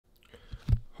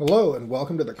Hello and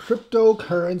welcome to the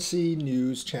Cryptocurrency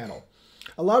News channel.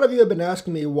 A lot of you have been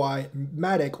asking me why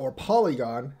Matic or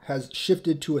Polygon has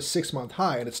shifted to a 6-month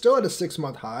high, and it's still at a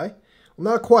 6-month high.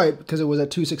 Well, not quite because it was at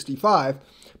 265,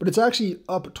 but it's actually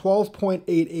up 12.88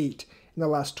 in the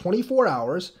last 24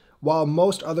 hours, while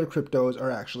most other cryptos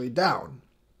are actually down.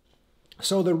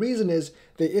 So the reason is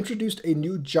they introduced a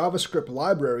new JavaScript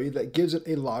library that gives it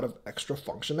a lot of extra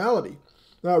functionality.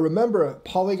 Now remember,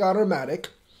 Polygon or Matic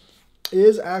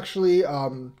is actually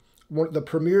the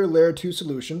premier layer 2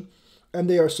 solution, and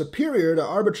they are superior to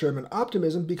Arbitrum and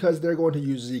Optimism because they're going to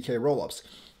use ZK rollups.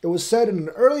 It was said in an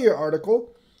earlier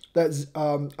article that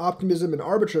Optimism and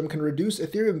Arbitrum can reduce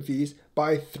Ethereum fees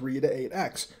by 3 to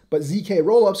 8x, but ZK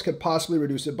rollups could possibly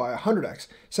reduce it by 100x.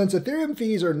 Since Ethereum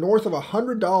fees are north of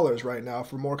 $100 right now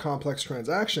for more complex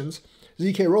transactions,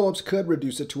 ZK rollups could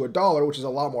reduce it to $1, which is a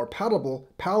lot more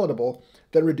palatable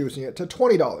than reducing it to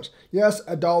 $20. Yes,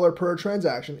 $1 per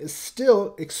transaction is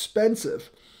still expensive,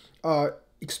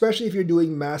 especially if you're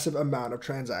doing massive amount of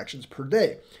transactions per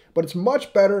day. But it's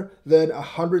much better than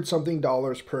 $100-something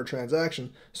per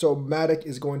transaction. So Matic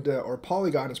is going to, or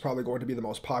Polygon is probably going to be the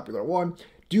most popular one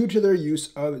due to their use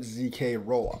of ZK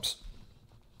rollups.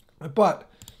 But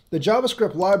the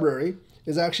JavaScript library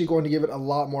is actually going to give it a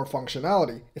lot more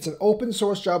functionality. It's an open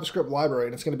source JavaScript library,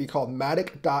 and it's going to be called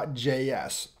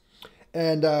matic.js.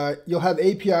 And you'll have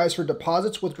APIs for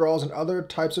deposits, withdrawals, and other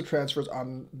types of transfers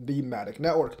on the Matic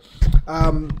network.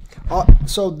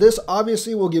 So this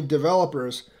obviously will give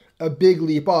developers a big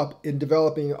leap up in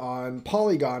developing on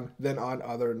Polygon than on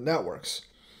other networks.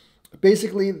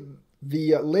 Basically,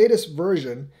 the latest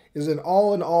version is an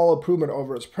all-in-all improvement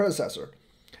over its predecessor.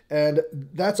 And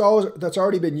that's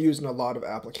already been used in a lot of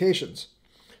applications.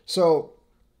 So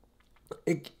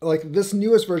this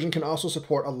newest version can also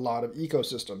support a lot of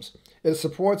ecosystems. It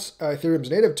supports Ethereum's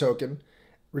native token,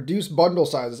 reduced bundle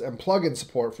sizes, and plugin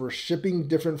support for shipping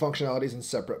different functionalities in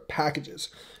separate packages.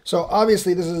 So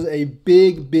obviously this is a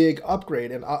big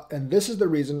upgrade, and this is the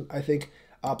reason I think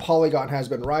Polygon has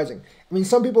been rising. I mean,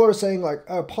 some people are saying like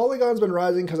Polygon's been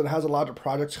rising because it has a lot of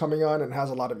projects coming on and has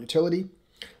a lot of utility.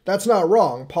 That's not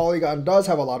wrong. Polygon does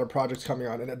have a lot of projects coming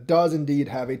on, and it does indeed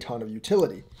have a ton of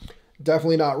utility.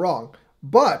 Definitely not wrong.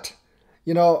 But,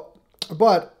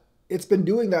 it's been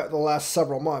doing that the last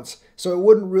several months, so it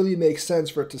wouldn't really make sense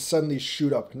for it to suddenly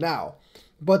shoot up now.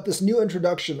 But this new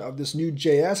introduction of this new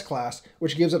JS class,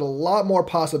 which gives it a lot more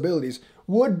possibilities,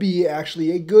 would be actually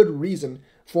a good reason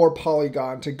for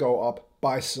Polygon to go up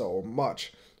by so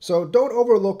much. So don't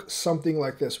overlook something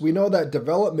like this. We know that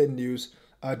development news,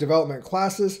 development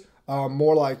classes,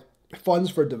 more like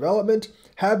funds for development,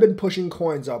 have been pushing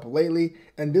coins up lately,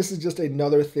 and this is just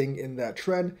another thing in that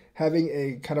trend, having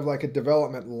a kind of like a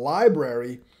development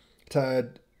library to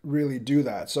really do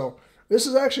that. So this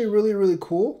is actually really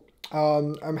cool.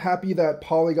 I'm happy that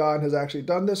Polygon has actually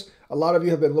done this. A lot of you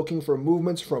have been looking for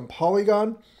movements from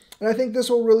Polygon, and I think this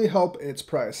will really help its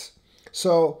price.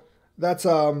 So that's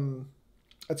all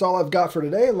I've got for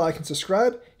today. Like and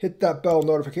subscribe, hit that bell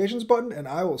notifications button, and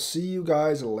I will see you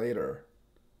guys later.